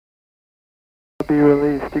Be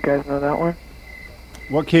Released. You guys know that one?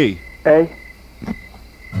 What key? A.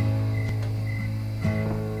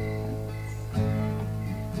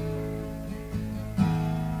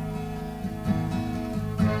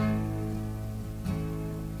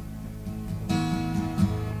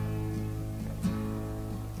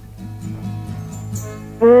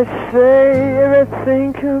 They say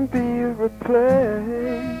everything can be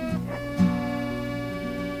replaced,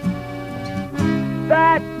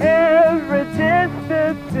 that every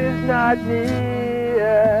distance is not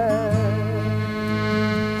near.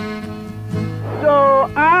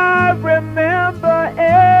 So I remember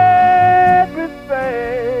everything,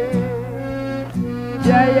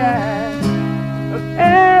 of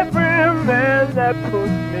every man that put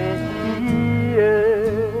me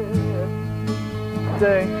here.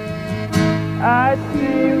 Say, I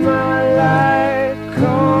see my light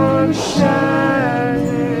come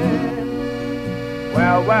shining,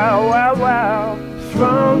 wow,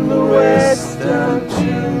 from the west down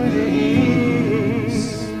to the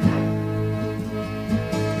east.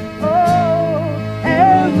 Oh,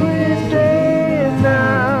 every day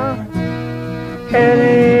now,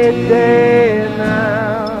 any day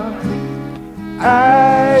now,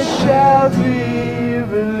 I shall be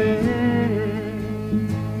released.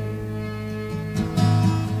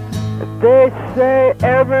 They say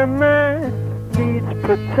every man needs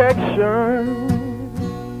protection.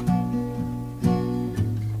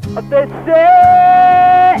 They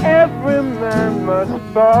say every man must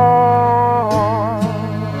fall.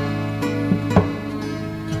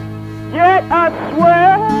 Yet I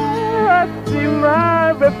swear I see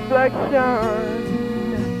my reflection.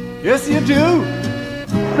 Yes, you do.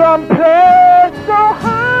 Someplace so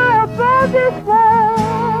high above this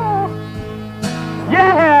world.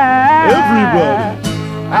 Yeah. Everybody.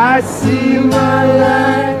 I see my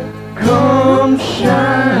light come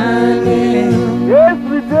shining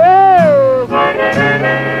every day,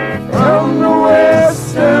 from the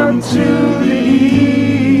west down to the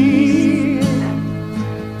east.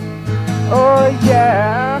 Oh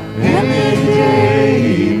yeah, any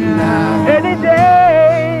day now, any day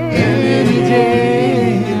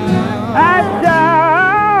now, I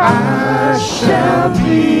shall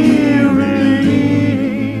be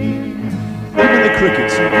released. Even the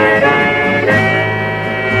crickets.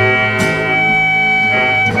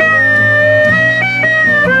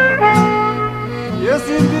 Yes,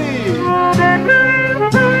 indeed.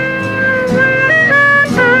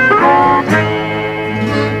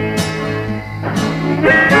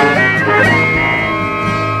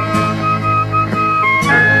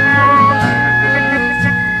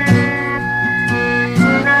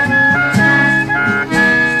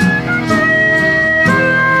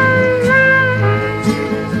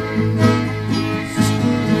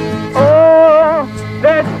 Oh,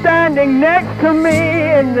 they're standing next to me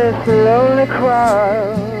in this lonely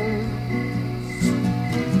crowd.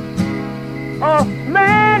 A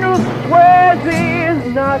man who swears he is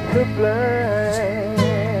not to blame.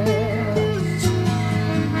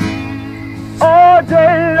 All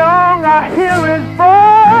day long I hear his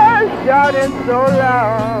voice shouting so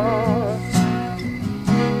loud,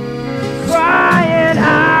 crying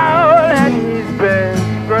out that he's been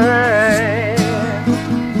framed.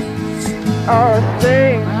 Oh,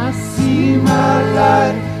 sing. I see my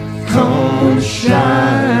light come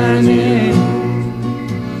shining.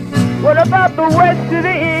 What about the west to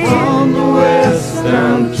the east? From the west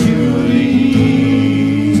down to the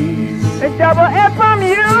east. And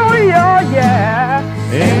WFMU, yeah.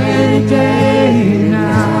 Any day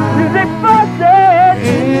now, Music Faucet.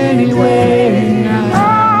 anyway now, Oh,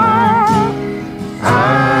 I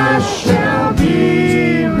shall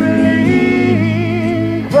be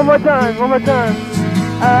released. one more time.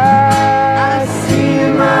 I See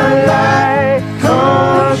my light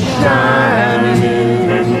come shining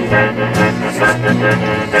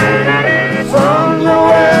from the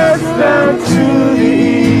west down to the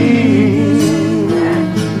east.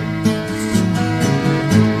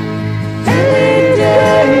 Any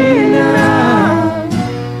day now,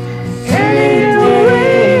 any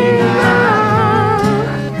way now,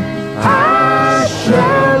 I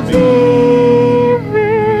shall be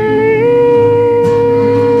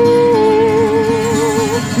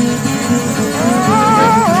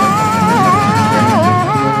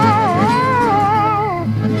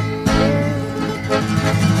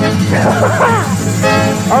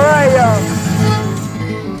all right, y'all.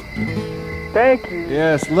 Thank you.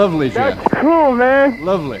 Yes, lovely, Jeff. That's cool, man.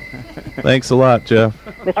 Lovely. Thanks a lot, Jeff.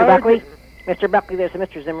 Mr. Buckley? Mr. Buckley, there's a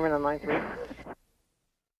Mr. Zimmerman on line 3.